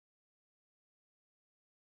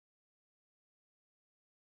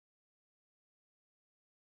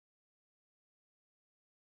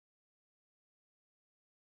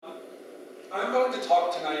I'm going to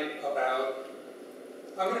talk tonight about,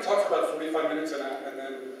 I'm going to talk for about 45 minutes and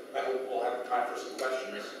then I hope we'll have time for some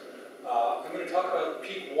questions. I'm going to talk about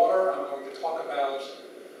peak water. I'm going to talk about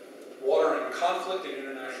water and conflict and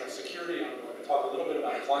international security. I'm going to talk a little bit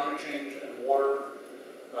about climate change and water.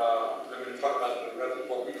 I'm going to talk about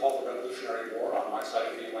what we call the Revolutionary War on my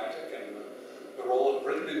side of the Atlantic and the role of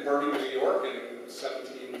Britain in burning New York in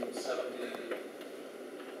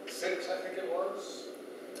 1776, I think it was.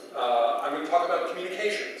 I'm going to talk about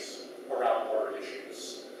communications around water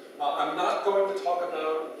issues. I'm not going to talk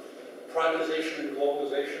about privatization and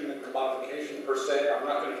globalization and commodification per se. I'm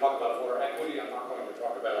not going to talk about water equity. I'm not going to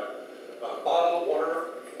talk about bottled water.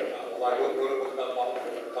 Well, I wrote a book about bottled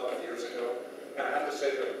water a couple of years ago. And I have to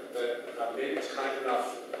say that Nate was kind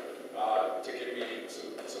enough to give me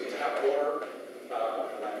some tap water,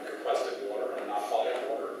 and I requested water and not bottled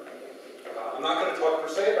water. I'm not going to talk per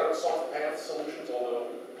se about soft path solutions, although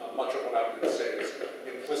much of what I'm going to say is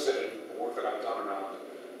implicit in the work that I've done around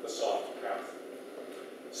the soft path.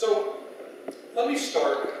 So let me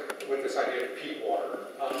start with this idea of peak water.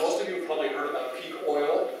 Most of you have probably heard about peak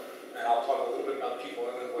oil, and I'll talk a little bit about peak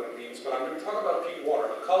oil and what it means, but I'm going to talk about peak water.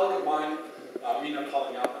 A colleague of mine, Mina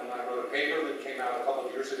Polyalpin, and I wrote a paper that came out a couple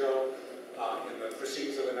of years ago in the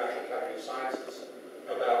Proceedings of the National Academy of Sciences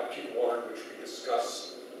about peak water, in which we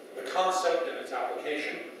discuss the concept and its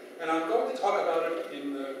application. And I'm going to talk about it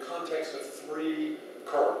in the context of three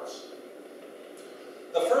curves.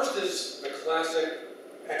 The first is the classic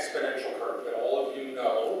exponential curve that all of you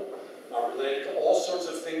know are related to all sorts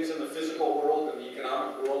of things in the physical world and the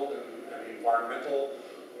economic world and the environmental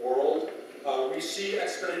world. We see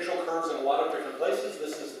exponential curves in a lot of different places.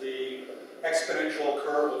 This is the exponential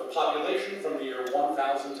curve of population from the year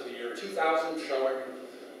 1000 to the year 2000, showing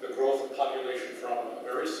the growth of population from a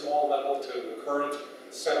very small level to the current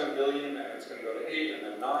 7 billion, and it's going to go to 8 and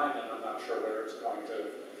then 9, and I'm not sure where it's going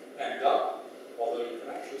to end up. Although you can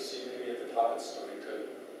actually see maybe at the top it's starting to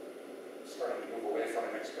move away from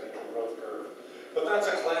an exponential growth curve. But that's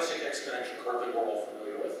a classic exponential curve that we're all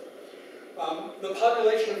familiar with. The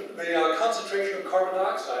concentration of carbon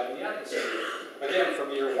dioxide in the atmosphere, again from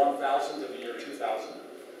the year 1000 to the year 2000,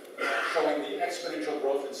 showing the exponential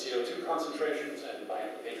growth in CO2 concentrations and by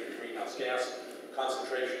implication greenhouse gas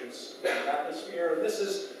concentrations in the atmosphere. And this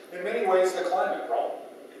is, in many ways, the climate problem,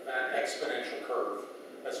 an exponential curve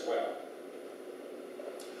as well.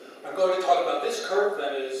 I'm going to talk about this curve,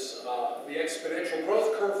 that is the exponential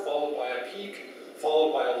growth curve, followed by a peak,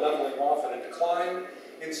 followed by a leveling off and a decline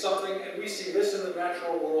in something, and we see this in the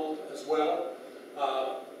natural world as well,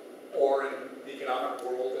 or in the economic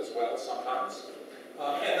world as well sometimes.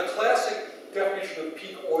 And the classic definition of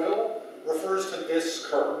peak oil refers to this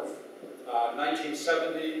curve.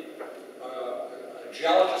 1970, a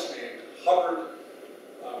geologist named Hubbard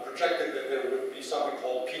projected that there would be something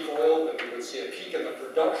called peak oil, that we would see a peak in the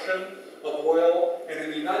production of oil. And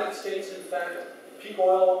in the United States, in fact, peak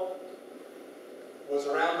oil was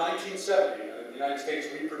around 1970. And in the United States,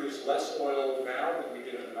 we produce less oil now than we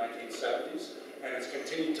did in the 1970s, and it's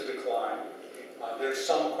continued to decline. There's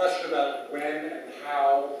some question about when and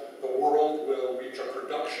how the world will reach a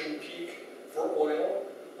production peak for oil,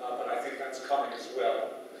 but I think that's coming as well.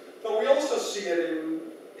 But we also see it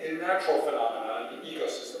in natural phenomena and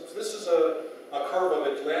ecosystems. This is a curve of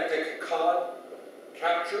Atlantic cod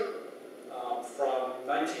capture from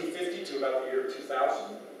 1950 to about the year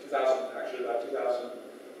 2000, actually about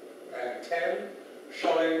 2010,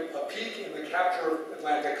 showing a peak in the capture of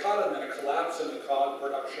Atlantic cod and then a collapse in the cod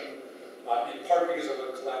production, in part because of a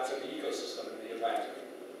collapse in the ecosystem in the Atlantic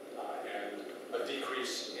and a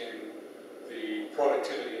decrease in the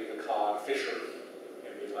productivity of the cod fishery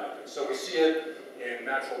in the Atlantic. So we see it in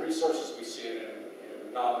natural resources, we see it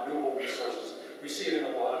in non-renewable resources, we see it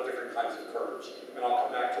in a lot of different kinds of curves. And I'll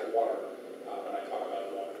come back to water when I talk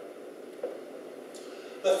about water.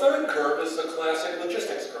 The third curve is the classic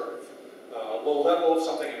logistics curve. Low level of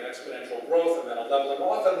something in exponential growth, and then a leveling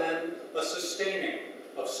off, and then a sustaining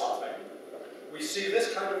of something. We see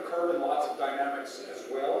this kind of curve in lots of dynamics as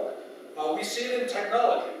well. We see it in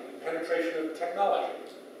technology, in penetration of technology.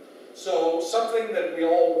 So something that we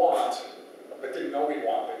all want, but didn't know we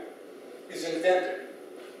wanted, is invented.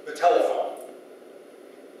 The telephone.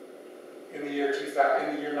 In the year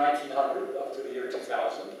 1900 up to the year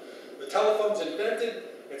 2000. The telephone's invented,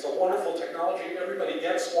 it's a wonderful technology, everybody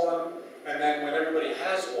gets one, and then when everybody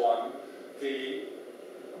has one, the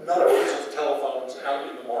numbers of telephones out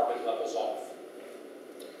in the market levels off.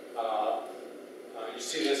 You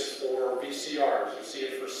see this for VCRs, you see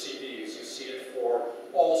it for CDs, you see it for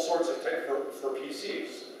all sorts of tech, for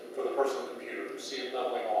PCs, for the personal computer. You see it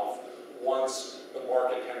leveling off once the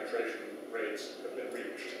market penetration rates have been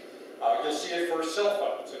reached. You'll see it for cell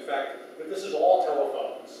phones. In fact, if this is all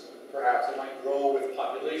telephones, perhaps it might grow with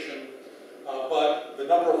population, but the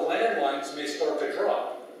number of landlines may start to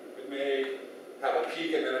drop. It may have a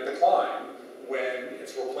peak and then a decline when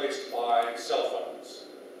it's replaced by cell phones.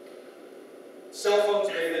 Cell phones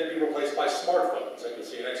may then be replaced by smartphones, and you'll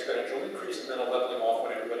see an exponential increase and then a leveling off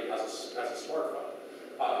when everybody has a smartphone.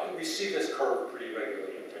 And we see this curve pretty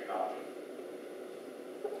regularly in technology.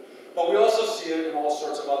 But we also see it in all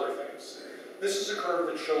sorts of other things. This is a curve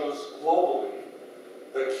that shows globally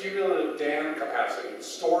the cumulative dam capacity, the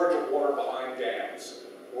storage of water behind dams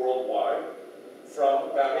worldwide,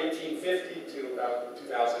 from about 1850 to about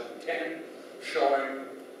 2010, showing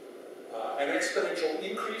an exponential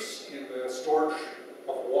increase in the storage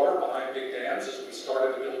of water behind big dams as we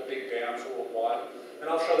started to build big dams worldwide. And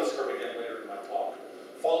I'll show this curve again later in my talk,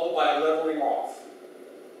 followed by a leveling off.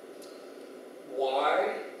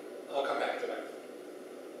 Why? I'll come back to that.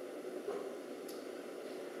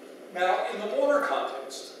 Now, in the water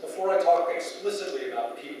context, before I talk explicitly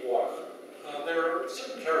about peak water, there are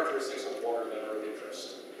certain characteristics of water that are of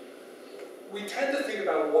interest. We tend to think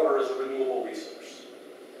about water as a renewable resource.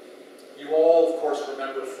 You all, of course,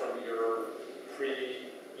 remember from your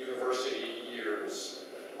pre-university years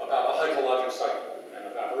about the hydrologic cycle and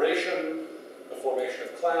evaporation, the formation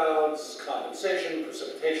of clouds, condensation,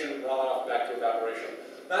 precipitation, runoff, back to evaporation.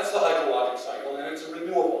 That's the hydrologic cycle, and it's a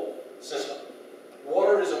renewable system.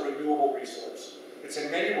 Water is a renewable resource. It's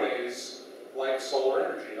in many ways like solar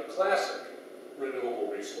energy, a classic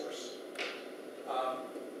renewable resource.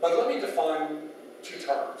 But let me define two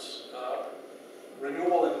terms,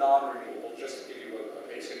 renewable and non-renewable, just to give you a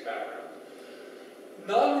basic background.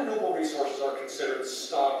 Non-renewable resources are considered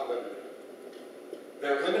stock limited.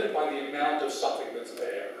 They're limited by the amount of something that's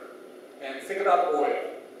there. And think about oil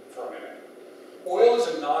for a minute. Oil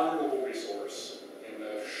is a non-renewable resource in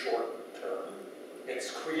the short term. It's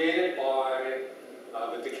created by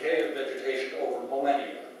the decay of vegetation over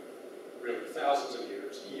millennia, really thousands of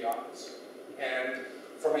years, eons. And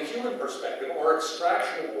from a human perspective, our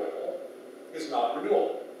extraction of oil is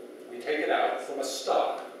non-renewable. We take it out from a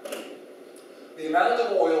stock. The amount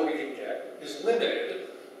of oil we can get is limited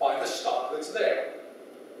by the stock that's there.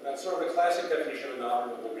 That's sort of the classic definition of a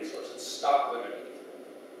non-renewable resource. It's stock limited.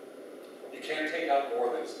 You can't take out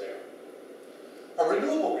more than is there. A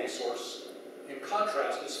renewable resource, in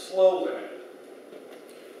contrast, is flow limited.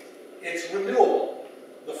 It's renewable.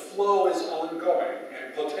 The flow is ongoing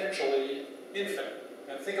and potentially infinite.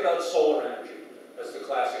 And think about solar energy as the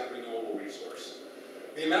classic renewable resource.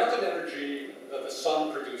 The amount of energy that the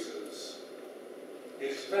sun produces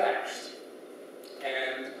is vast.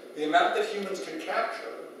 And the amount that humans can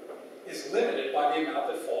capture is limited by the amount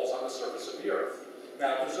that falls on the surface of the Earth.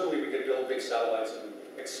 Now, presumably we could build big satellites and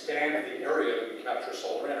expand the area that we capture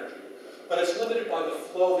solar energy. But it's limited by the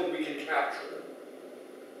flow that we can capture.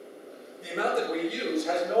 The amount that we use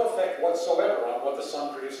has no effect whatsoever on what the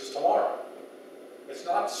sun produces tomorrow. It's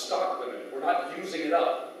not stock limited. We're not using it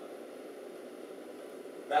up.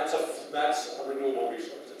 That's a renewable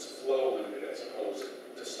resource. It's flow limited as opposed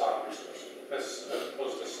to stock resource, as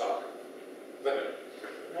opposed to stock limited.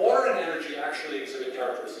 Water and energy actually exhibit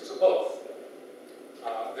characteristics of both.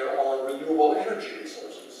 There are renewable energy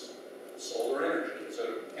resources. Solar energy is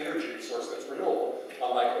an energy resource that's renewable,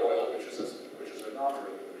 unlike oil, which is a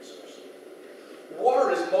non-renewable resource.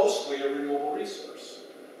 Water is mostly a renewable resource,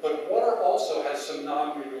 but water also has some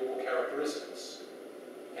non-renewable characteristics.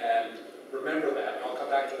 And remember that, and I'll come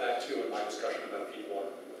back to that too in my discussion about peak water.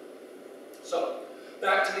 So,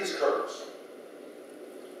 back to these curves.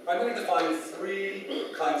 I'm going to define three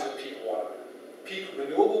kinds of peak water. Peak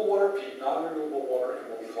renewable water, peak non-renewable water, and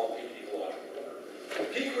what we call peak ecological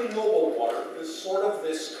water. Peak renewable water is sort of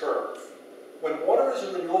this curve. When water is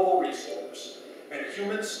a renewable resource and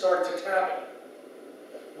humans start to tap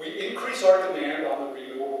it, we increase our demand on the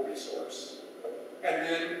renewable resource. And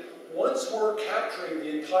then once we're capturing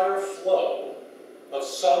the entire flow of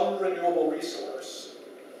some renewable resource,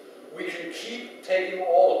 we can keep taking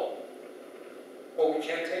all of it. But we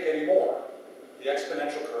can't take any more. The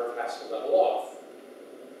exponential curve has to level off.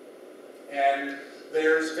 And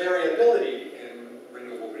there's variability in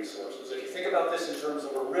renewable resources. If you think about this in terms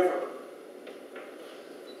of a river,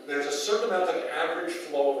 there's a certain amount of average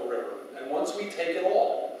flow of a river. And once we take it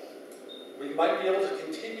all, we might be able to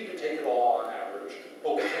continue to take it all on average,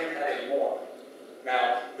 but we can't have any more.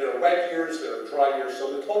 Now, there are wet years, there are dry years,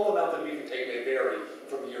 so the total amount that we can take may vary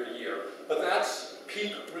from year to year. But that's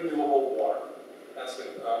peak renewable water. That's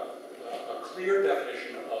a clear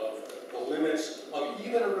definition of the limits of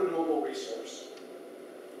even a renewable resource,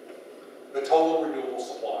 the total renewable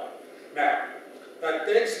supply. Now, that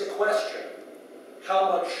begs the question, how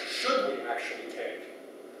much should we actually take?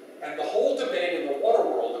 And the whole debate in the water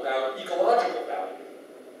world about ecological value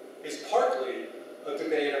is partly a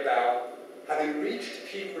debate about having reached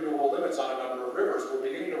peak renewable limits on a number of rivers, we're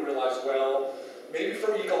beginning to realize, well, maybe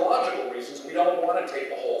for ecological reasons, we don't want to take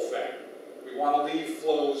the whole thing. We want to leave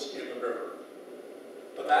flows in the river.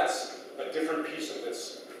 But that's a different piece of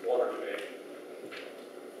this water debate.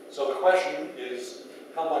 So the question is,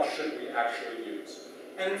 how much should we actually use?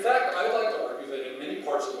 And in fact, I'd like to argue that in many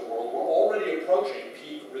parts of the world, we're already approaching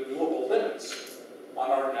peak renewable limits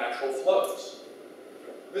on our natural flows.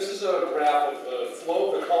 This is a graph of the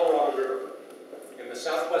flow of the Colorado River in the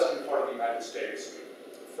southwestern part of the United States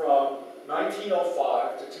from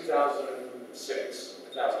 1905 to 2006,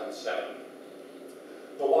 2007.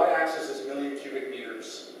 The y-axis is million cubic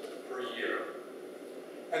meters per year.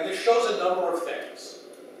 And this shows a number of things.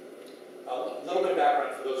 A little bit of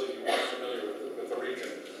background for those of you who aren't familiar with the region.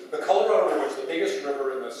 The Colorado River is the biggest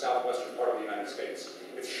river in the southwestern part of the United States.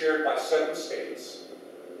 It's shared by 7 states.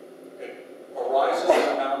 It arises in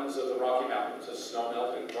the mountains of the Rocky Mountains as snow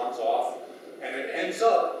melt, it runs off, and it ends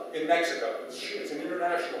up in Mexico. It's an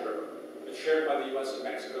international river. It's shared by the US and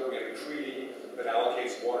Mexico. We have a treaty that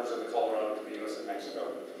allocates waters of the Colorado to the US and Mexico.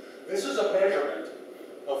 This is a measurement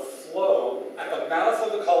of flow at the mouth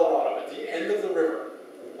of the Colorado, at the end of the river,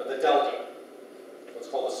 at the delta, what's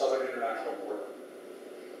called the Southern International Border.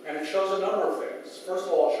 And it shows a number of things. First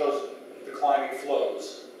of all, it shows declining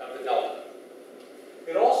flows at the delta.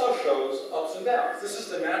 It also shows ups and downs. This is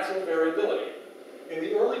the natural variability. In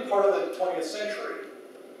the early part of the 20th century,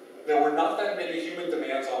 there were not that many human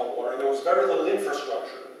demands on the water. There was very little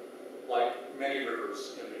infrastructure, like many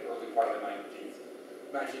rivers in the early part of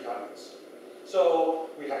the 1900s. So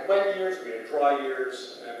we had wet years, we had dry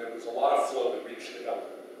years, and there was a lot of flow that reached the delta.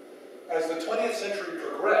 As the 20th century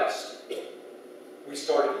progressed, we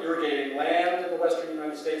started irrigating land in the western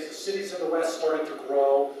United States. The cities in the west started to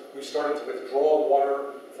grow. We started to withdraw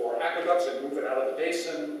water for aqueducts and move it out of the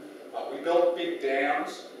basin. We built big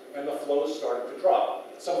dams, and the flows started to drop.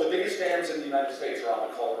 Some of the biggest dams in the United States are on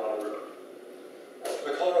the Colorado River.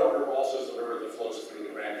 The Colorado River also is the river that flows through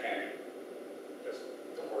the Grand Canyon, just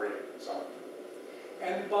to orient someone.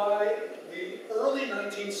 And by the early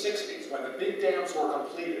 1960s, when the big dams were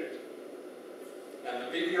completed, and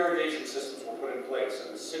the big irrigation systems were put in place,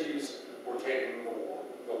 and the cities were taking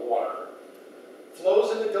the water,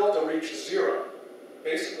 flows in the delta reached 0.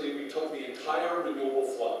 Basically, we took the entire renewable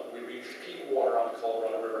flow. We reached peak water on the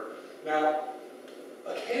Colorado River. Now,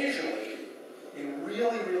 occasionally, in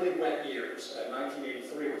really, really wet years, and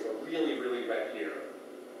 1983 was a really, really wet year,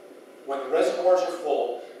 when the reservoirs are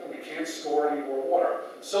full and we can't store any more water,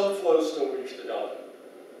 some flows still reach the delta.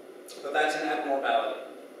 But that's an abnormality.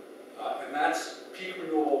 And that's peak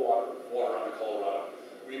renewable water on the Colorado.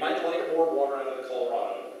 We might like more water out of the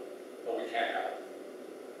Colorado, but we can't have it.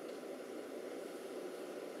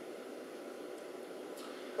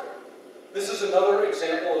 This is another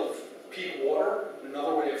example of peak water,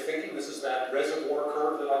 another way of thinking. This is that reservoir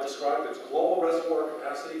curve that I described. It's global reservoir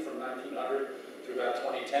capacity from 1900 to about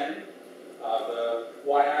 2010. The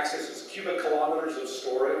y-axis is cubic kilometers of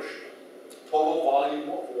storage, total volume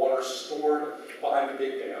of water stored behind the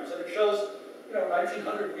big dams. And it shows,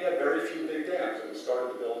 1900 we had very few big dams. And we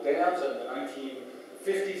started to build dams, and the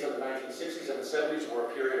 1950s and the 1960s and the 70s were a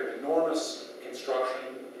period of enormous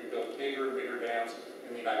construction. We built bigger and bigger dams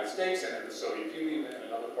in the United States and in the Soviet Union and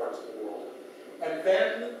in other parts of the world. And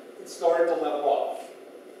then it started to level off.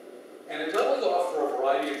 And it leveled off for a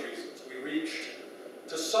variety of reasons. We reached,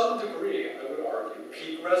 to some degree, I would argue,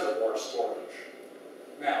 peak reservoir storage.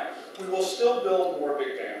 Now, we will still build more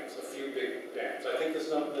big dams, a few big dams. I think this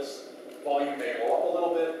volume may go up a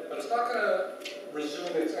little bit, but it's not going to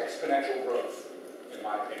resume its exponential growth, in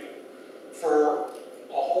my opinion, for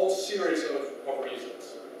a whole series of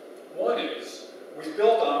reasons. One is, we've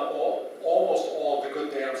built on almost all the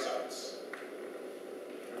good dam sites.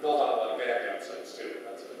 We've built on a lot of bad dam sites, too.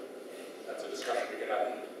 That's a discussion we could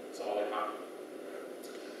have. It's all in mind.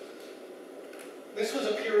 This was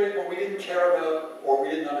a period where we didn't care about, or we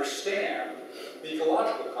didn't understand, the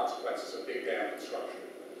ecological consequences of big dam construction.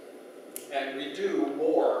 And we do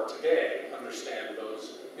more today understand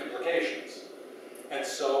those implications. And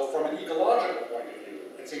so, from an ecological point of view,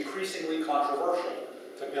 it's increasingly controversial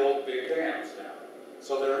to build big dams now.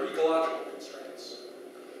 So there are ecological constraints.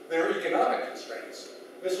 There are economic constraints.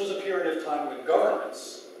 This was a period of time when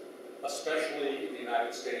governments, especially in the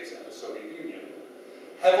United States and the Soviet Union,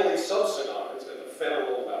 heavily subsidized at the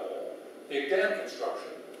federal level big dam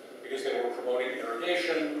construction because they were promoting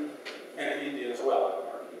irrigation, and in India as well, I would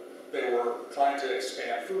argue. They were trying to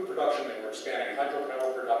expand food production, they were expanding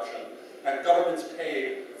hydropower production, and governments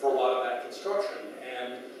paid for a lot of that construction.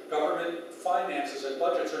 And government finances and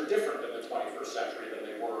budgets are different in the 21st century than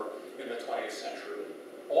they were in the 20th century,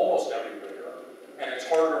 almost everywhere. And it's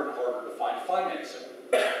harder and harder to find financing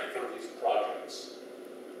for these projects.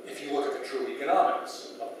 If you look at the true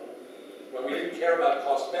economics of them, when we didn't care about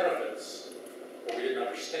cost benefits, or we didn't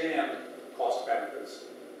understand cost benefits,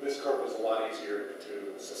 this curve was a lot easier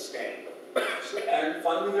to sustain. And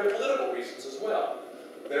finally, there are political reasons as well.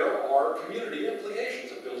 There are community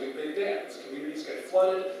implications of building big dams. Communities get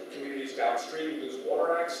flooded, communities downstream lose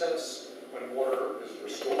water access when water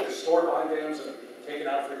is stored behind dams and taken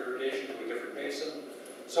out for irrigation to a different basin.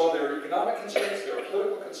 So there are economic constraints, there are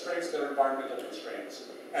political constraints, there are environmental constraints,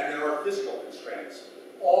 and there are physical constraints,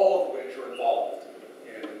 all of which are involved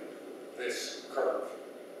in this curve.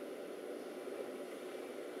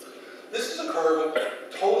 This is a curve of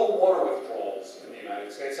total water withdrawals in the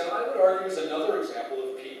United States, and I would argue is another example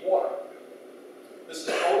of peak water. This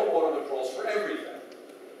is total water withdrawals for everything,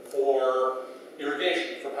 for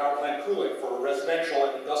irrigation, for power plant cooling, for residential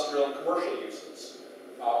and industrial and commercial uses.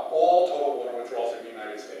 All total water withdrawals in the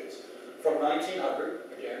United States. From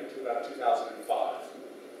 1900, again, to about 2005.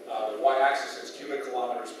 The y-axis is cubic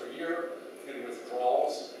kilometers per year in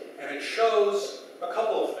withdrawals, and it shows a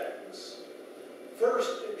couple of things.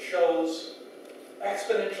 First, it shows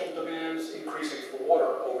exponential demands increasing for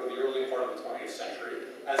water over the early part of the 20th century.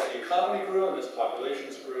 As the economy grew and as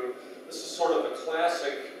populations grew, this is sort of the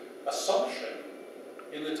classic assumption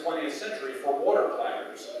in the 20th century for water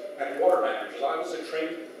planners and water managers. I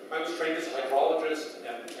was trained as a hydrologist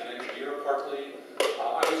and an engineer partly.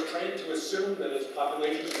 I was trained to assume that as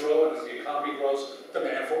populations grow and as the economy grows,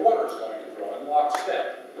 demand for water is going to grow in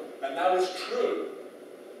lockstep. And that was true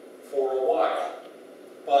for a while.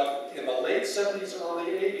 But in the late 70s,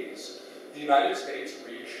 early 80s, the United States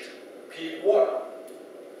reached peak water.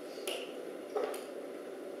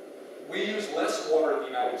 We use less water in the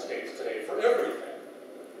United States today for everything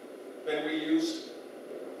than we used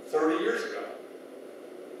 30 years ago.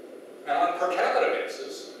 And on a per capita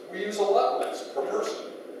basis, we use a lot less per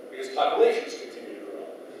person because populations continue to grow.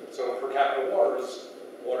 So per capita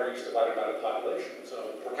water use divided by the population. So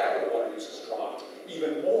per capita water use has dropped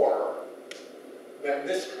even more than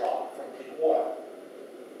this drop from peak water.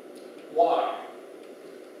 Why?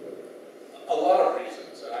 A lot of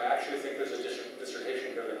reasons, and I actually think there's a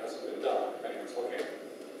dissertation here that hasn't been done, if anyone's looking.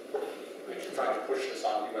 I'm trying to push this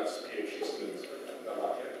on US PhD students, but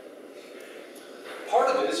not yet. Part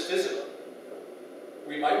of it is physical.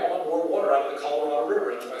 We might want more water out of the Colorado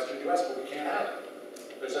River in the western US, but we can't have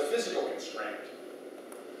it. There's a physical constraint.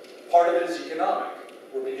 Part of it is economic.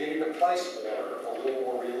 We're beginning to price water a little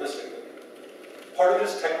more realistically. Part of it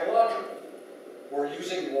is technological. We're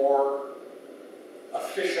using more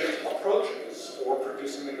efficient approaches for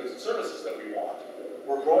producing the goods and services that we want.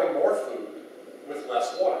 We're growing more food with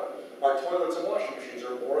less water. Our toilets and washing machines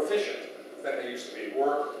are more efficient than they used to be.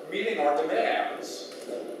 We're meeting our demands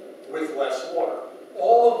with less water.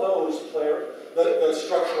 All of those the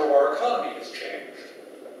structure of our economy has changed.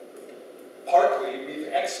 Partly, we've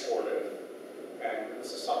exported, and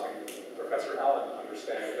this is something Professor Allen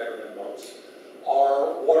understands better than most,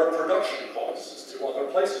 our water production costs to other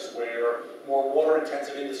places where more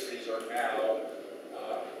water-intensive industries are now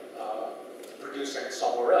producing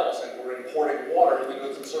somewhere else, and we're importing water in the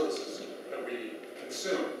goods and services that we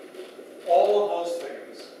consume. All of those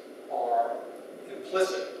things are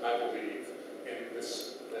implicit, I believe, in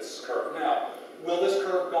this curve. Now, will this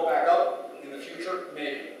curve go back up in the future?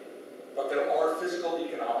 Maybe. But there are physical,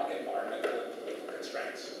 economic, environmental, and political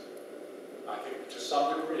constraints. I think to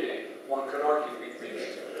some degree, one could argue we've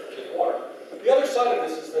reached peak water. The other side of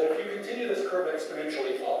this is that if you continue this curve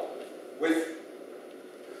exponentially up,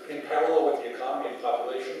 in parallel with the economy and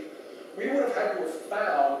population, we would have had to have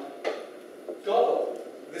found double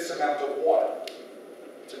this amount of water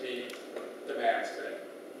to meet demands today.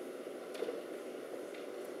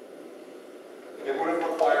 It would have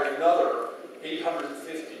required another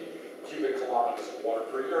 850 cubic kilometers of water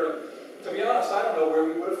per year. And to be honest, I don't know where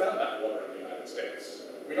we would have found that water in the United States.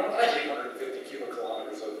 We don't have 850 cubic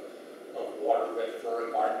kilometers of water that for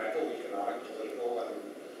environmental, economic, political,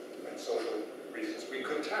 and social reasons we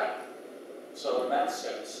could tap. So in that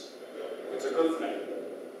sense, it's a good thing.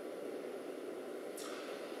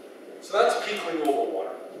 So that's peak renewable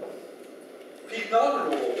water. Peak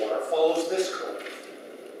non-renewable water follows this curve.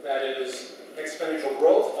 That is exponential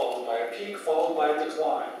growth followed by a peak followed by a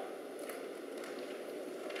decline.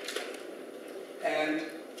 And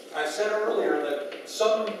I said earlier that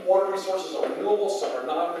some water resources are renewable, some are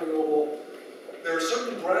non-renewable. There are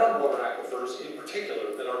certain groundwater aquifers in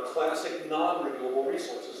particular that are classic non-renewable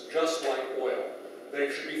resources, just like oil. They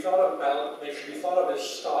should be thought of as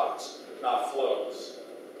stocks, not flows.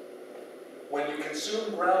 When you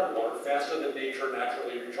consume groundwater faster than nature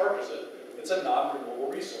naturally recharges it, it's a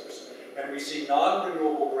non-renewable resource. And we see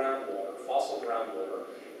non-renewable groundwater, fossil groundwater,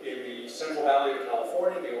 in the Central Valley of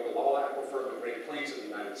California, the Ogallala Aquifer, the Great Plains of the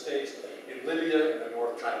United States, in Libya, in the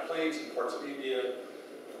North China Plains, in parts of India.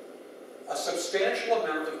 A substantial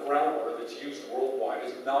amount of groundwater that's used worldwide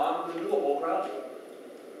is non-renewable groundwater.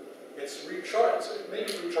 It's recharged, it may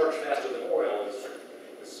be recharged faster than oil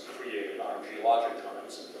is created on geologic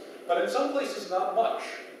times, but in some places not much.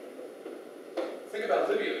 Think about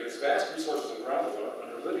Libya, there's vast resources of groundwater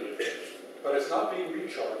under Libya, but it's not being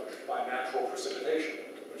recharged by natural precipitation,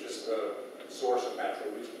 which is the source of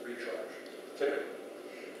natural recharge, typically.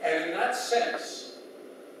 And in that sense,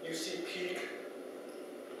 you see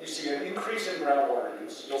an increase in groundwater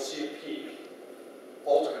use, you'll see a peak,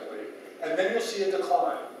 ultimately, and then you'll see a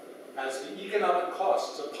decline as the economic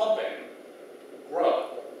costs of pumping grow.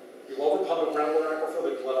 You overpump a groundwater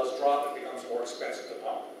aquifer, the levels drop, it becomes more expensive to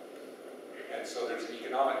pump. And so there's an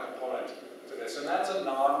economic component to this, and that's a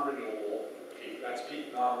non-renewable peak. That's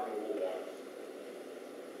peak non-renewable water.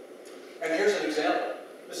 And here's an example.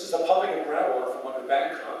 This is the pumping of groundwater from under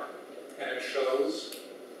Bangkok, and it shows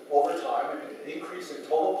over time an increase in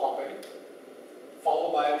total pumping,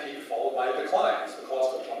 followed by a peak, followed by a decline as the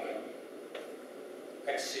cost of pumping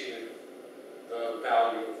exceeded the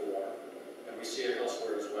value of the water. And we see it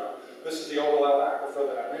elsewhere as well. This is the Ogallala Aquifer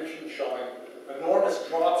that I mentioned, showing enormous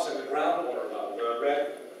drops in the groundwater level. The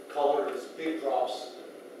red color is big drops,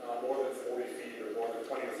 more than 40 feet or more than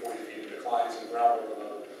 20 to 40 feet in declines in groundwater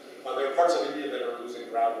level. There are parts of India that are losing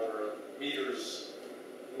groundwater meters,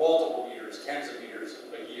 multiple meters, tens of meters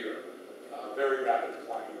a year. Very rapid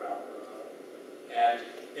decline in groundwater level. And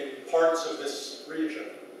in parts of this region,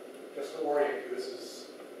 just to orient you, this is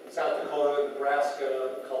South Dakota,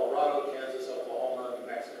 Nebraska, Colorado, Kansas, Oklahoma, New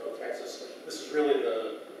Mexico, Texas. This is really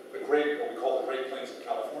the great, what we call the Great Plains of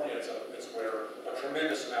California. It's where a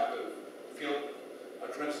tremendous amount of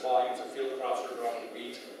tremendous volumes of field crops are grown: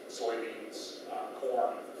 wheat, soybeans,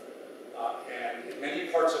 corn. And in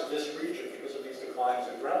many parts of this region, because of these declines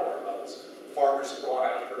in groundwater levels, farmers have gone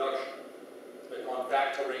out of production. They've gone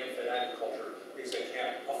back to rain-fed agriculture because they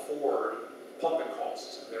can't afford pumping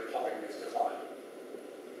costs. Their pumping has declined.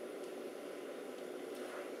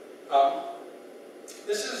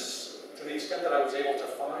 This is, to the extent that I was able to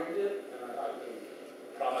find it, and I've been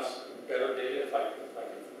promised better data if I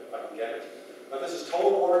can get it. This is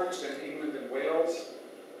total water use in England and Wales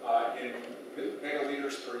in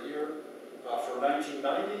megaliters per year for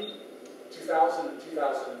 1990, 2000, and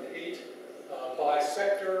 2008 by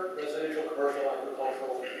sector: residential, commercial,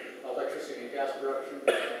 agricultural, electricity and gas production,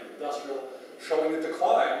 and industrial, showing a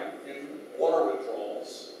decline in water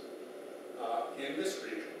withdrawals in this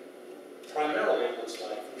region. Primarily, it looks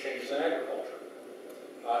like, from changes in agriculture.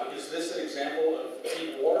 Is this an example of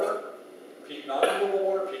peak water, peak non-renewable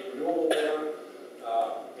water, peak renewable water?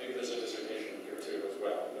 Maybe there's a dissertation here too as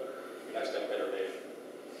well, but we have to have better data.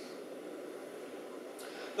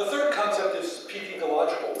 The third concept is peak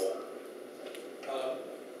ecological water.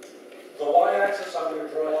 The y-axis I'm going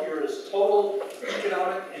to draw here is total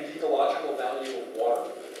economic and ecological value of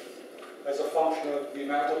water as a function of the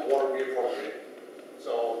amount of water we appropriate.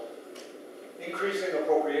 So, increasing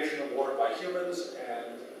appropriation of water by humans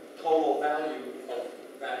and total value of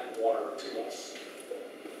that water to us.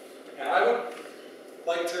 And I would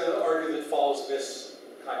like to argue that it follows this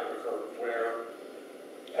kind of a curve, where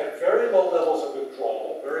at very low levels of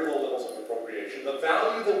withdrawal, very low levels of appropriation, the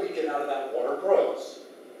value that we get out of that water grows,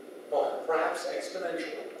 well, perhaps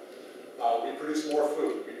exponentially. We produce more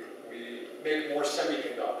food, we make more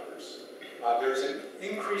semiconductors. There's an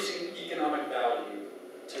increasing economic value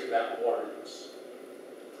to that water use.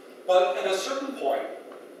 But at a certain point,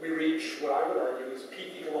 we reach what I would argue is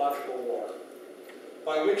peak ecological water,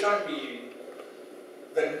 by which I mean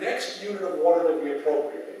the next unit of water that we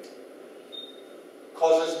appropriate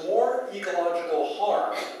causes more ecological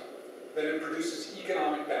harm than it produces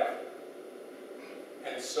economic benefit.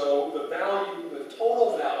 And so the value, the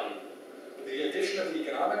total value, the addition of the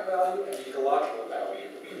economic value and the ecological value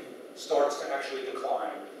starts to actually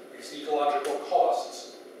decline because the ecological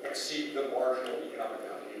costs exceed the marginal economic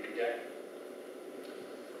value you get.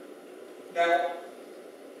 Now,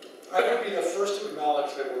 I would be the first to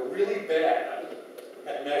acknowledge that we're really bad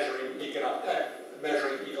at measuring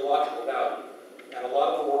ecological value. And a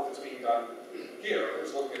lot of the work that's being done here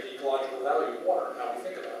is looking at the ecological value of water and how we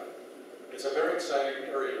think about it. It's a very exciting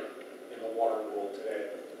area in the water world today.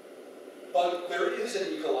 But there is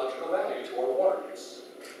an ecological value to our water use.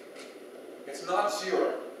 It's not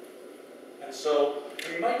zero. And so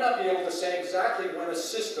we might not be able to say exactly when a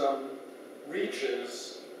system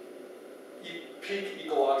reaches peak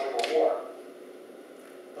ecological water.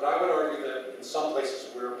 But I would argue that in some places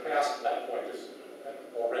we're past that point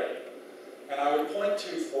already. And I would point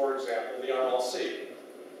to, for example, the RLC,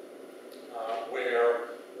 where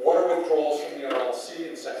water withdrawals from the RLC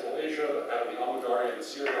in Central Asia, out of the Amudari and the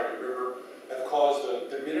Sirigari River, have caused a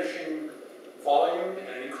diminishing volume and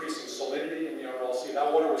an increasing salinity in the RLC.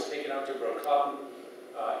 That water was taken out to grow cotton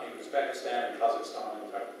in Uzbekistan and Kazakhstan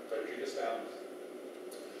and Tajikistan.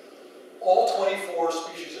 All 24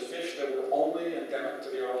 species of fish that were only endemic to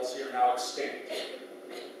the RLC are now extinct.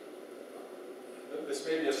 This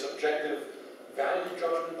may be a subjective value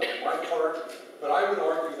judgment on my part, but I would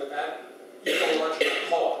argue that that ecological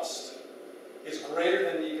cost is greater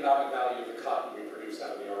than the economic value of the cotton we produce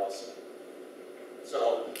out of the RLC.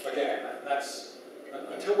 So again, that's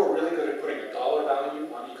until we're really good at putting a dollar value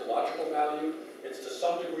on ecological value, it's to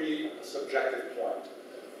some degree a subjective point.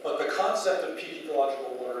 But the concept of peak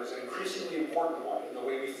ecological water is an increasingly important one in the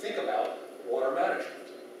way we think about water management,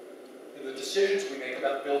 in the decisions we make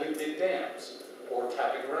about building big dams, or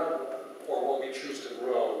tapping groundwater, or what we choose to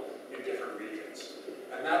grow in different regions.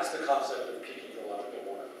 And that's the concept of peak ecological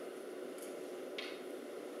water.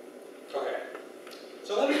 Okay,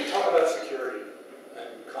 so let me talk about security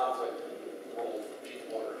and conflict and the role of peak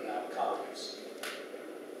water in that context.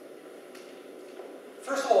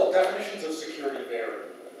 First of all, definitions of security vary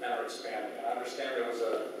and are expanding. And I understand there was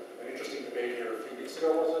an interesting debate here a few weeks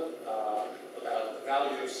ago, was it, about the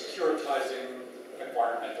value of securitizing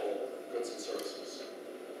environmental goods and services.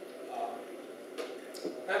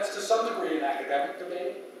 That's to some degree an academic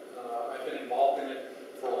debate. I've been involved in it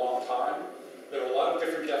for a long time. There are a lot of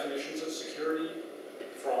different definitions of security,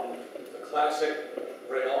 from the classic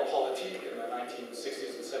realpolitik in the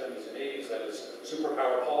 1960s and 70s and 80s, that is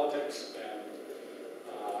superpower politics and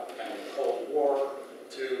the Cold War,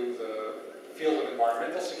 to the field of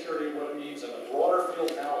environmental security and what it means, and the broader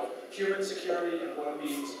field now of human security and what it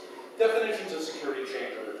means. Definitions of security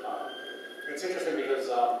change over time. It's interesting because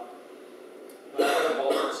when I got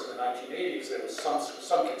involved in this in the 1980s, there was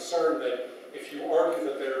some concern that if you argue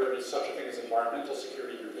that there is such a thing as environmental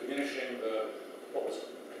security, you're diminishing what was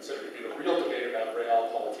considered to be the real debate about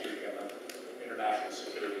realpolitik and the international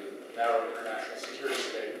security, narrow international security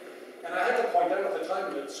debate. And I had to point out at the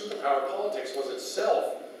time that superpower politics was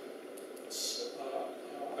itself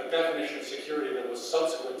a definition of security that was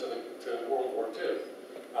subsequent to World War II,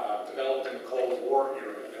 developed in the Cold War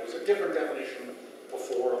era. And there was a different definition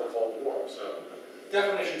before the Cold War. So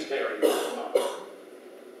definitions vary over time.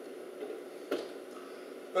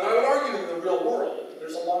 But I would argue that in the real world,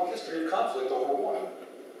 there's a long history of conflict over water.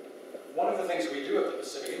 One of the things we do at the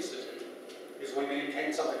Pacific Institute is we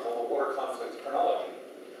maintain something called the water conflict chronology.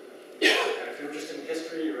 And if you're interested in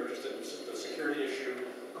history or interested in the security issue,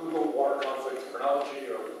 Google water conflict chronology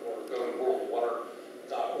or go to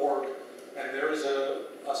worldwater.org, and there is a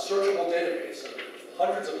searchable database of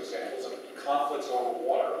hundreds of examples of conflicts over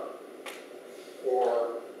water,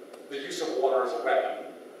 or the use of water as a weapon,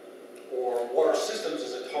 or water systems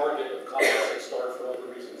as a target of conflicts that start for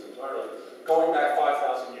other reasons entirely, going back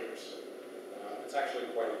 5,000 years. It's actually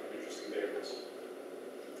quite an interesting database.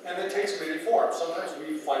 And it takes many forms. Sometimes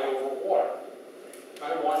we fight over water.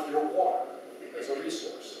 I want your water as a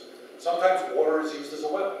resource. Sometimes water is used as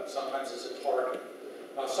a weapon. Sometimes it's a target.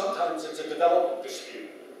 Sometimes it's a development dispute.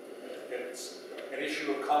 It's an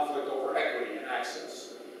issue of conflict over equity and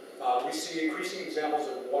access. We see increasing examples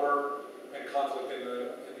of water and conflict in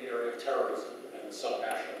the area of terrorism and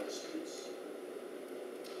subnational disputes.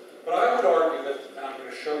 But I would argue that, and I'm going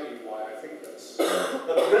to show you why I think this, that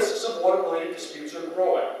the risks of water-related disputes are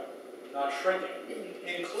growing, not shrinking,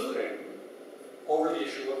 including over the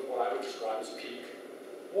issue of what I would describe as peak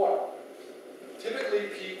water. Typically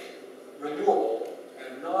peak renewable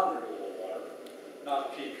and non-renewable water,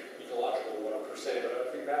 not peak ecological water per se, but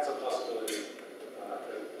I think that's a possibility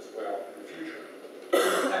as well in the future.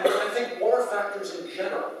 And I think water factors in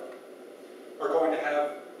general are going to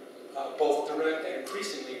have both direct and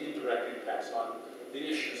increasingly indirect impacts on the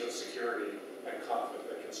issues of security and conflict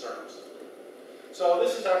that concern us. So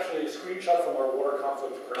this is actually a screenshot from our water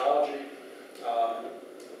conflict chronology.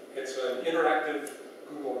 It's an interactive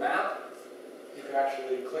Google map. You can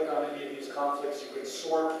actually click on any of these conflicts. You can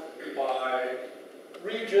sort by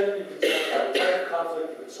region, you can sort by type of conflict,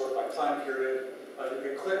 you can sort by time period. You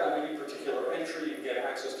can click on any particular entry and get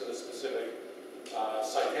access to the specific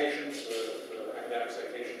citations, the academic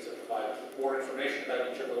citations that provide more information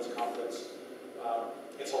about each of those conflicts.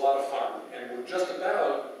 It's a lot of fun, and we're just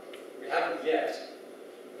about, we haven't yet,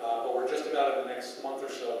 but we're just about in the next month or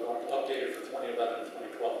so going to update it for 2011 and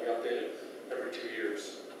 2012. We update it every 2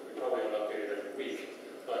 years. We probably don't update it every week,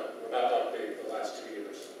 but we're about to update the last 2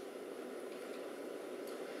 years.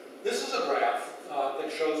 This is a graph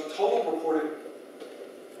that shows total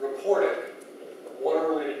reported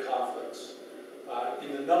water-related conflicts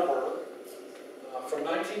in the number from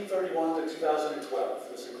 1931 to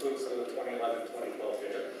 2012. This includes the 2011-2012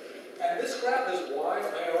 data. And this graph is why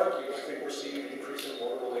I argue I think we're seeing an increase in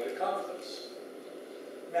water-related conflicts.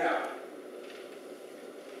 Now,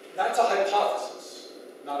 that's a hypothesis,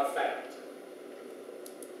 not a fact.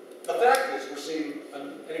 The fact is we're seeing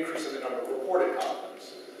an increase in the number of reported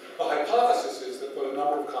conflicts. The hypothesis is that the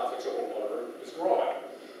number of conflicts over water is growing.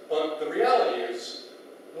 But the reality is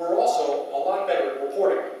we're also a lot better at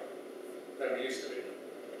reporting them than we used to be.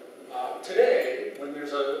 Today, when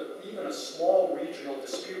there's even a small regional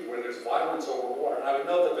dispute where there's violence over water, and I would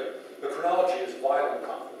note that the chronology is violent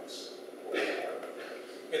conflicts over water,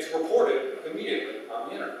 it's reported immediately on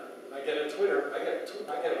the internet. I get it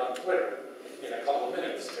on Twitter in a couple of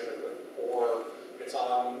minutes typically, or it's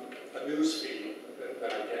on a news feed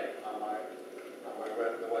that I get on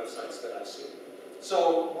the websites that I see.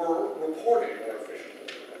 So we're reporting more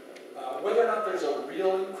efficiently. Whether or not there's a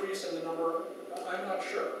real increase in the number, I'm not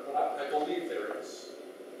sure, but I believe there is.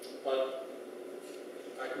 But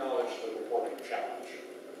I acknowledge the reporting challenge.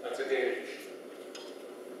 That's a data issue.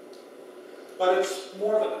 But it's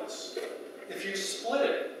more than this. If you split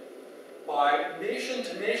it by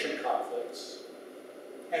nation-to-nation conflicts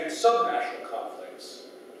and subnational conflicts,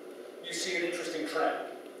 you see an interesting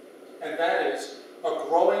trend. And that is a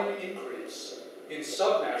growing increase in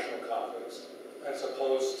subnational conflicts as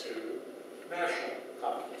opposed to national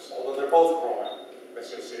conflicts, although they're both growing. As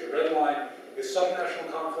you'll see, the red line is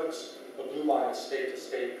subnational conflicts, the blue line is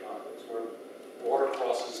state-to-state conflicts, where water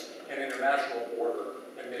crosses an international border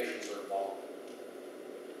and nations are involved.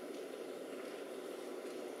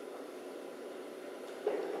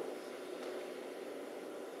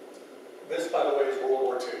 This, by the way, is World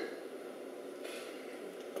War II.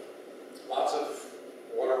 Lots of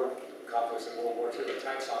water conflicts in World War II,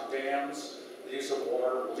 attacks on dams, the use of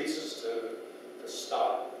water releases to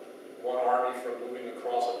stop one army from moving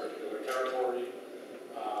across a particular territory,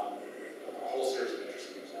 a whole series of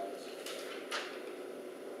interesting examples.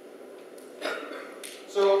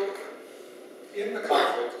 So, in the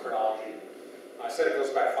conflict chronology, I said it goes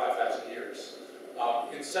back 5,000 years.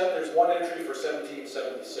 There's one entry for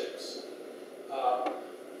 1776.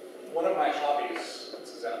 One of my hobbies,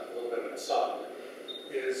 this is a little bit of an aside,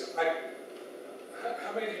 is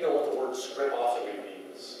how many of you know what the word scribophily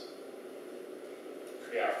means?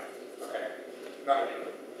 Yeah, okay, none of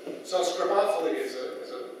you. So scribophily it's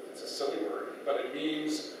a silly word, but it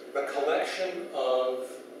means the collection of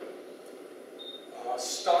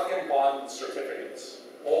stock and bond certificates,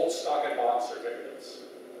 old stock and bond certificates.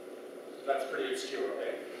 That's pretty obscure,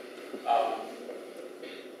 okay?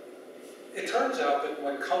 It turns out that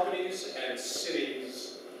when companies and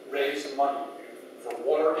cities raise money for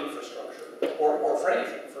water infrastructure, or for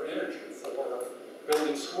anything, for energy, for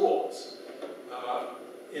building schools,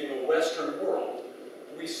 in the Western world,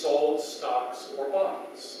 we sold stocks or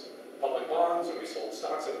bonds. Public bonds, or we sold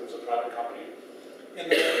stocks, and it was a private company. In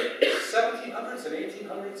the 1700s and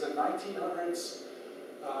 1800s and 1900s,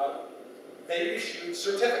 they issued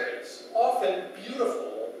certificates, often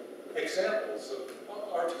beautiful examples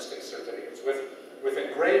of artistic certificates with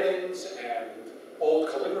engravings and old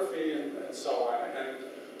calligraphy and so on. And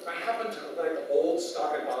I happen to collect old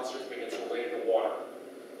stock and bond certificates related to water.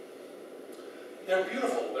 They're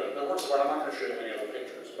beautiful. They're works of art. I'm not going to show you any other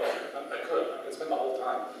pictures, but I could spend the whole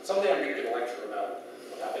time. Someday I'm going to give a lecture about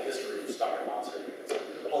the history of stock and bond certificates.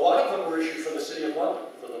 A lot of them were issued for the City of London,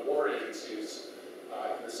 for the water agencies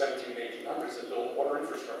in the 1700s and 1800s that built water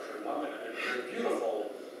infrastructure in London. And they're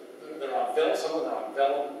beautiful. They're on vellum. Some of them are on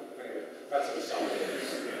vellum. Anyway, that's an aside.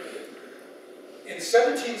 In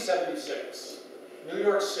 1776, New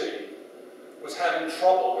York City was having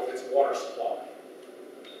trouble with its water supply.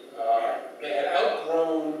 They had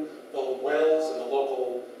outgrown the wells and the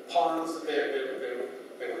local ponds that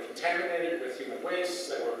they were contaminated with human waste.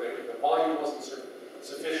 The volume wasn't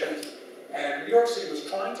sufficient. And New York City was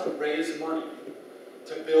trying to raise money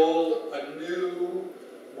to build a new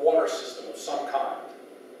water system of some kind.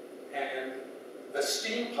 And the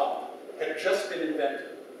steam pump had just been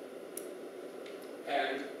invented.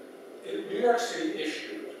 And New York City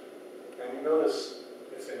issued, and you notice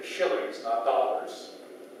it's in shillings, not dollars,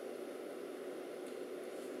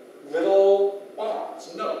 little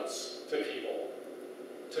bonds, notes to people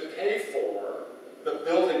to pay for the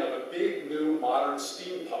building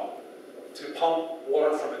steam pump to pump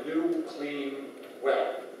water from a new, clean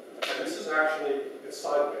well. And this is actually, it's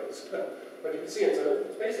sideways, but you can see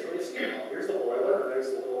it's basically a steam pump. Here's the boiler, and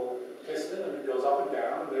there's the little piston, and it goes up and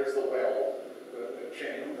down, and there's the well, the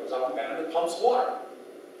chain goes up and down, and it pumps water.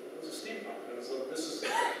 It was a steam pump. And so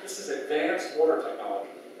this is advanced water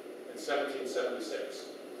technology in 1776.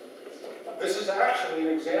 This is actually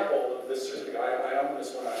an example of this certificate. I own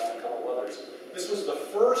this one, I own a couple others. This was the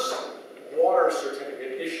first water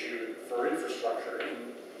certificate issued for infrastructure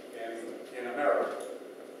in America.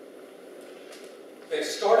 They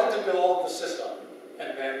started to build the system,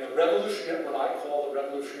 and then the revolutionary, what I call the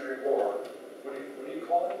Revolutionary War, what do you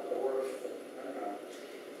call it? The War of, I don't know.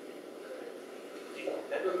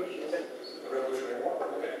 The Revolutionary War,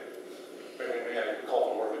 okay. Maybe I call it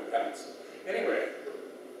the War of Independence. Anyway,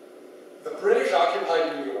 the British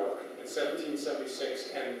occupied New York in 1776,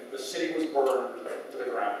 and the city was burned to the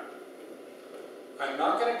ground. I'm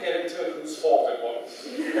not going to get into whose fault it was.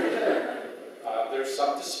 There's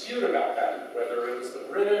some dispute about that, whether it was the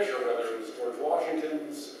British or whether it was George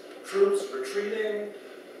Washington's troops retreating,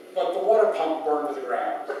 but the water pump burned to the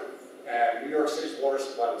ground, and New York City's water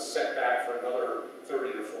supply was set back for another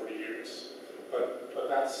 30 or 40 years. But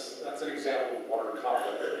that's an example of water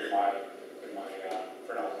conflict in my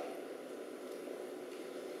phrenology.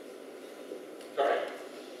 Okay.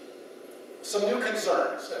 Some new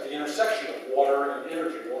concerns at the intersection of water and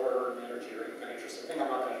energy. Water and energy are an interesting thing. I'm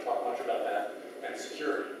not going to talk much about that, and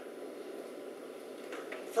security.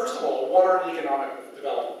 First of all, water and economic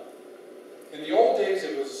development. In the old days,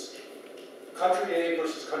 it was country A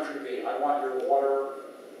versus country B. I want your water,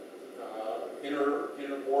 inner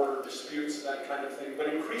border disputes, that kind of thing.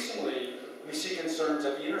 But increasingly, we see concerns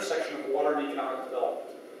at the intersection of water and economic development.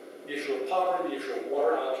 The issue of poverty, the issue of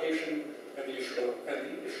water allocation, and the issue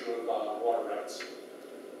of water rights.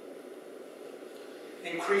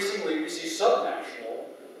 Increasingly, we see subnational,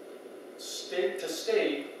 state to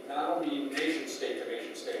state, and I don't mean nation state to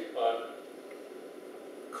nation state, but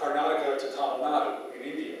Karnataka to Tamil Nadu in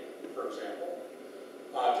India, for example,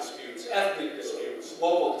 disputes, ethnic disputes,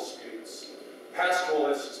 local disputes,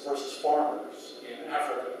 pastoralists versus farmers in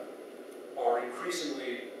Africa are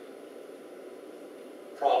increasingly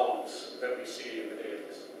problems that we see in the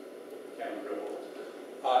days and the real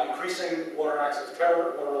world. Increasing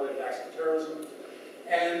water-related acts of terrorism,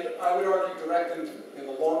 and I would argue direct and, in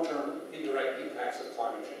the long term, indirect impacts of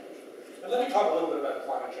climate change. And let me talk a little bit about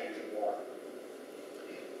climate change and water.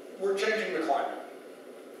 We're changing the climate.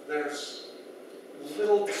 There's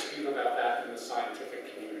little dispute about that in the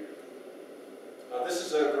scientific community. This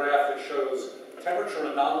is a graph that shows temperature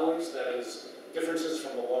anomalies, that is, differences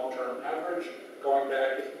from the long-term average, going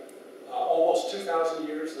back almost 2,000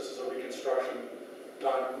 years. This is a reconstruction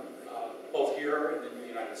done both here and in the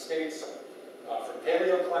United States from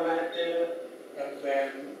paleoclimatic data, and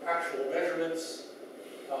then actual measurements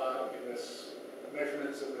in this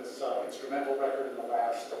instrumental record in the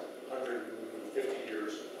last 150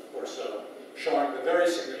 years or so, showing the very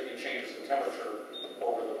significant changes in temperature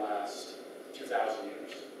over the last 2,000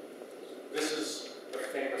 years. This is the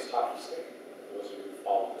famous hockey stick, for those of you who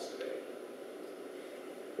follow this debate.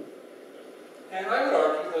 And I would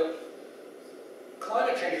argue that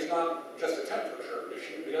climate change is not just a temperature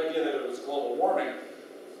issue. The idea that it was global warming,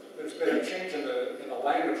 there's been a change in the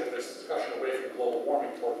language of this discussion away from global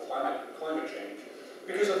warming toward climate change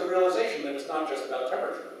because of the realization that it's not just about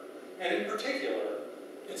temperature. And in particular,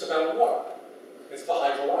 it's about water. It's the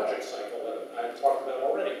hydrologic cycle that I've talked about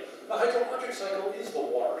already. The hydrologic cycle is the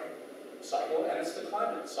water cycle, and it's the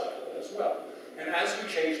climate cycle as well. And as we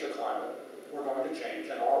change the climate, we're going to change,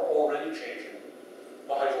 and are already changing,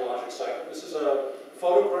 the hydrologic cycle. This is a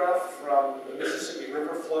photograph from the Mississippi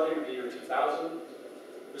River flooding in the year 2000.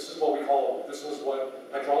 This is what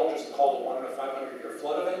hydrologists call a 1 in a 500-year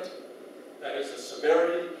flood event. That is the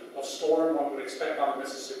severity of storm one would expect on the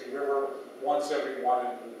Mississippi River once every 1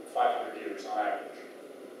 in 500 years on average.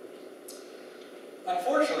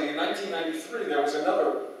 Unfortunately, in 1993, there was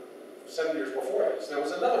another, 7 years before this, there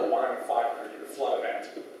was another 1 in a 500-year flood event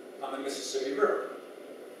on the Mississippi River.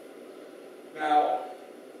 Now,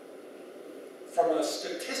 from a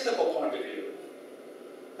statistical point of view,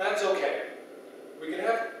 that's okay. We can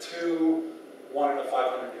have 2 1 in a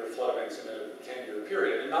 500-year flood events in a 10-year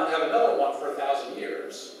period and not have another one for 1,000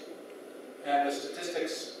 years, and the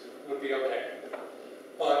statistics would be okay.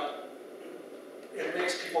 But it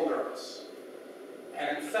makes people nervous.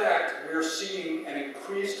 And in fact, we're seeing an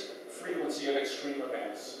increased frequency of extreme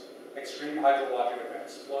events, extreme hydrologic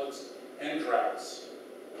events, floods and droughts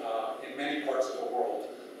in many parts of the world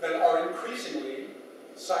that are increasingly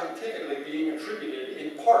scientifically being attributed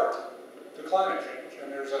in part to to climate change.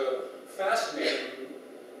 And there's a fascinating,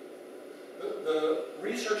 the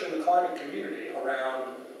research in the climate community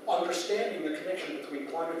around understanding the connection between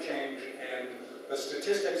climate change and the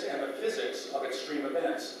statistics and the physics of extreme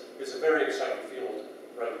events is a very exciting field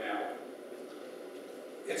right now.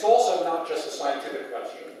 It's also not just a scientific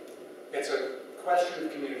question. It's a question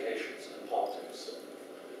of communications and politics.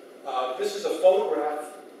 This is a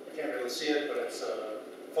photograph. I can't really see it, but it's a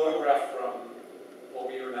photograph from what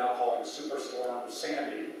we are now calling Superstorm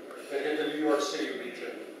Sandy that hit the New York City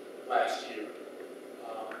region last year.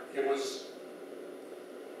 It was,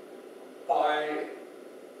 by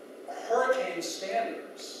hurricane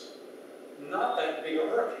standards, not that big a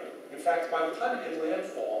hurricane. In fact, by the time it hit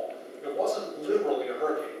landfall, it wasn't literally a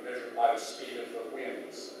hurricane measured by the speed of the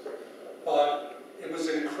winds, but it was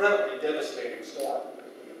an incredibly devastating storm.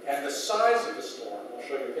 And the size of the storm, I'll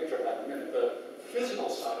show you a picture of that in a minute, the physical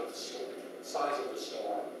side of the storm, size of the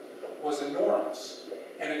storm was enormous.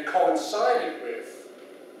 And it coincided with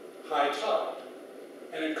high tide.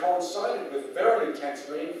 And it coincided with very intense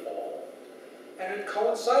rainfall. And it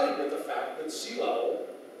coincided with the fact that sea level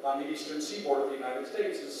on the eastern seaboard of the United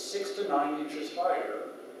States is 6 to 9 inches higher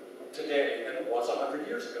today than it was 100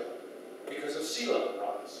 years ago because of sea level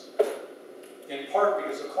rise, in part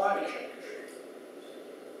because of climate change.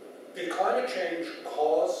 Did climate change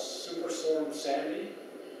cause Superstorm Sandy?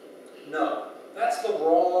 No. That's the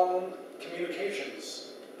wrong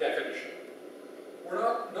communications definition.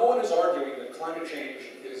 No one is arguing that climate change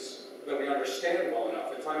is, that we understand well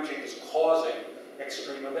enough, that climate change is causing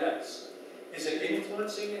extreme events. Is it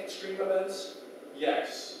influencing extreme events?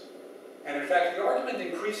 Yes. And in fact, the argument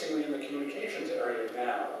increasingly in the communications area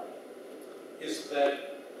now is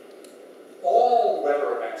that all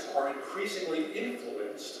weather events are increasingly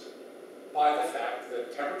influenced by the fact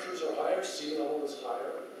that temperatures are higher, sea level is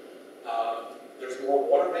higher, there's more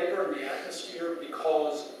water vapor in the atmosphere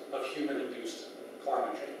because of human-induced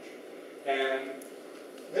climate change. And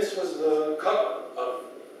this was the cover of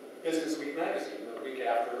Business Week magazine the week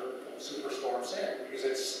after Superstorm Sandy, because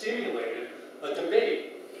it stimulated a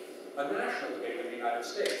debate, a national debate in the United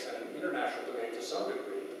States and an international debate to some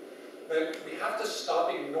degree, that we have to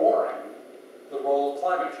stop ignoring the role of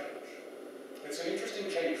climate change. It's an interesting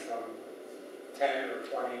change from 10 or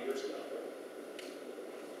 20 years ago.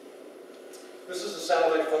 This is a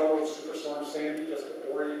satellite photo of Superstorm Sandy, just to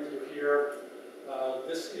orient you here.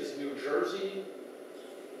 This is New Jersey,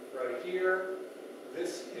 right here.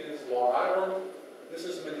 This is Long Island. This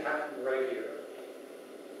is Manhattan right here.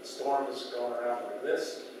 The storm is going around like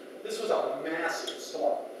this. This was a massive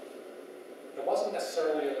storm. It wasn't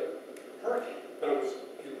necessarily a hurricane, but it was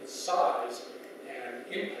in size and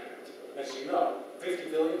impact. As you know,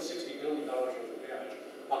 $50 billion, $60 billion worth of damage.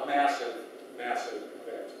 A massive, massive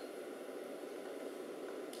event.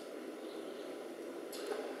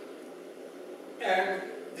 And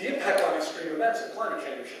the impact on extreme events of climate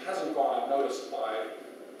change hasn't gone unnoticed by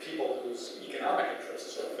people whose economic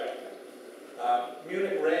interests are affected.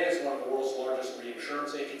 Munich Re is one of the world's largest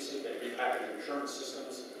reinsurance agencies. They repackage insurance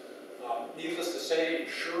systems. Needless to say,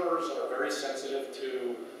 insurers are very sensitive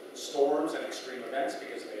to storms and extreme events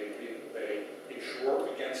because they insure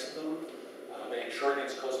against them. They insure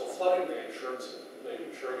against coastal flooding. They insure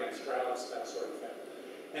against droughts, that sort of thing.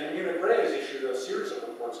 And Munich Re has issued a series of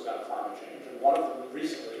reports about climate change, and one of them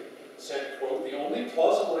recently said, quote, "The only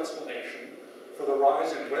plausible explanation for the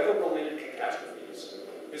rise in weather-related catastrophes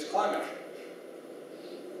is climate change."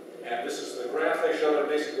 And this is the graph they showed, and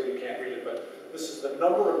basically you can't read it, but this is the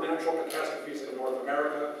number of natural catastrophes in North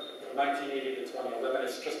America from 1980 to 2011.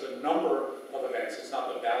 It's just the number of events, it's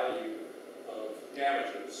not the value of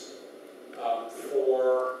damages.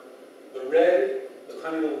 For the red, the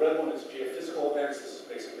tiny little red one is geophysical events. This is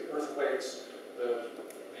basically earthquakes. The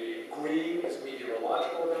green is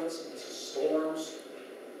meteorological events. This is storms,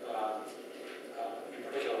 in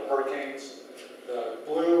particular hurricanes. The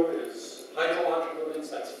blue is hydrological events.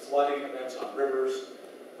 That's flooding events on rivers.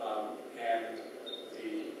 And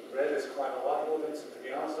the red is climatological events. And to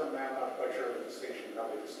be honest, I'm not quite sure of the distinction, how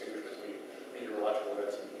they distinguish between meteorological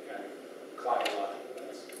events and climatological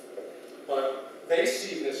events. But they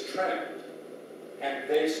see this trend, and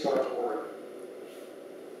they start to worry.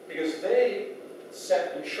 Because they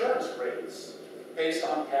set insurance rates based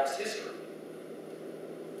on past history.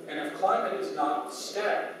 And if climate is not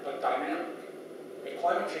static, but dynamic, if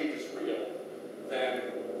climate change is real,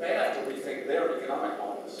 then they have to rethink their economic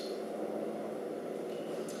models.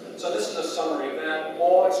 So this is a summary of that.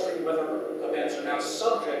 All extreme weather events are now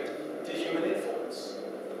subject to human influence.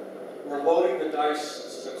 We're loading the dice,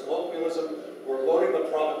 this is a colloquialism, we're loading the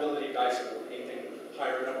probability dice and we're painting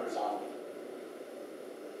higher numbers on them.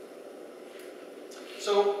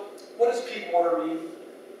 So what does peak water mean?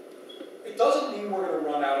 It doesn't mean we're going to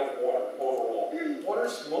run out of water overall. Water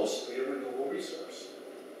is mostly a renewable resource.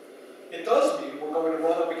 It does mean we're going to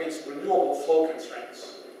run up against renewable flow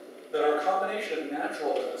constraints that are a combination of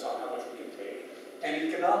natural limits on how much we can take and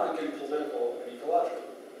economic and political and ecological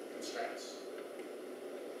constraints.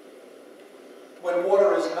 When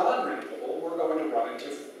water is non-renewable, we're going to run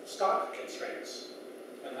into stock constraints.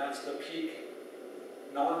 And that's the peak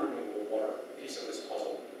non-renewable water piece of this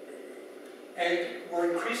puzzle. And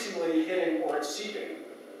we're increasingly hitting or exceeding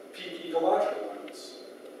peak ecological limits.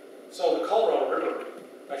 So the Colorado River,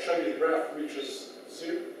 I showed you the graph,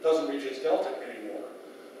 doesn't reach its delta anymore.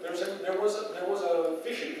 There was a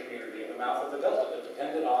fishing community in the mouth of the delta that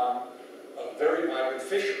depended on a very vibrant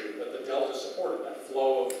fishery that the delta supported, that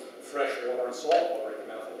flow of fresh water and salt water in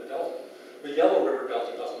the mouth of the delta. The Yellow River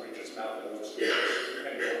Delta doesn't reach its mouth in most years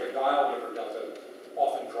anymore. The Gleick River Delta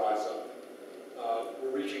often dries up.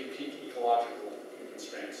 We're reaching peak ecological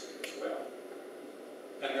constraints as well.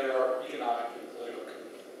 And there are economic and political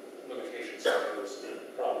limitations to those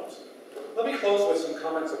problems. Let me close with some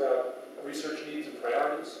comments about research needs and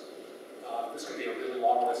priorities. This could be a really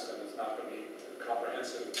long list and it's not going to be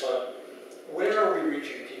comprehensive, but where are we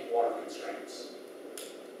reaching peak water constraints?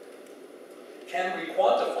 Can we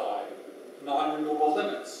quantify non-renewable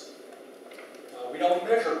limits? We don't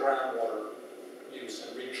measure groundwater use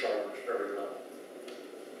and recharge very well.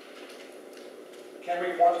 Can we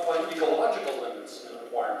quantify ecological limits and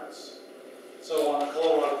requirements? So on the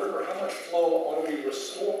Colorado River, how much flow ought we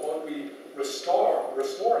restore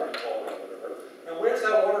in the Colorado River? And where's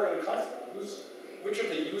that water going to come from? Which of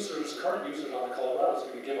the current users on the Colorado is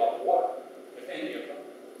going to give up water, if any of them?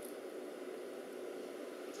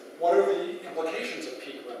 What are the implications of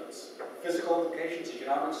peak limits? Physical implications,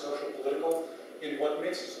 economic, social, political, in what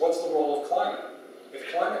mixes? What's the role of climate?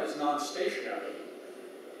 If climate is non-stationary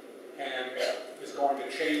and is going to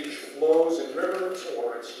change flows in rivers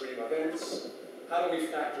or extreme events, how do we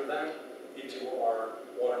factor that into our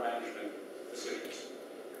water management decisions?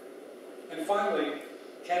 And finally,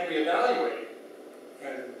 can we evaluate,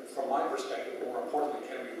 and from my perspective, more importantly,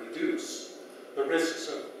 can we reduce the risks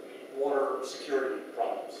of water security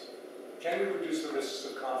problems? Can we reduce the risks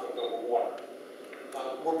of conflict over water?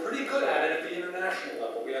 We're pretty good at it at the international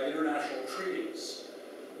level. We have international treaties.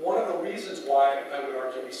 One of the reasons why, I would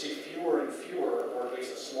argue, we see fewer and fewer, or at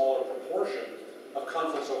least a smaller proportion, of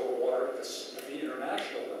conflicts over water at the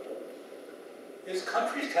international level, is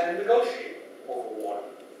countries tend to negotiate over water.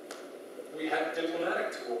 We have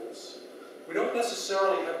diplomatic tools. We don't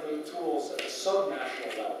necessarily have the tools at the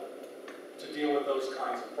subnational level to deal with those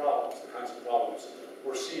kinds of problems, the kinds of problems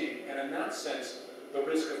we're seeing. And in that sense, the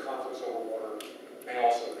risk of conflicts over water may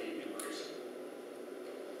also be increasing.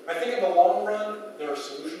 I think in the long run, there are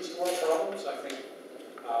solutions to our problems. I think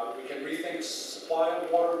we can rethink supply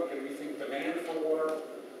of water, we can rethink demand for water.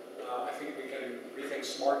 I think we can rethink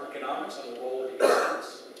smart economics and the role of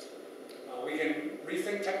economics. We can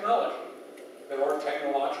rethink technology. There are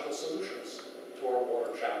technological solutions to our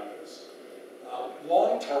water challenges.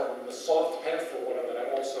 Long term, the soft path for water that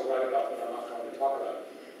I also write about, but I'm not going to talk about,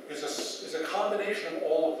 is a combination of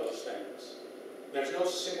all of those things. There's no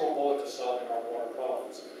single bullet to solving our water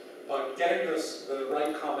problems, but getting the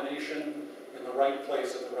right combination in the right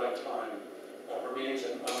place at the right time remains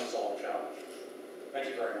an unresolved challenge. Thank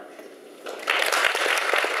you very much.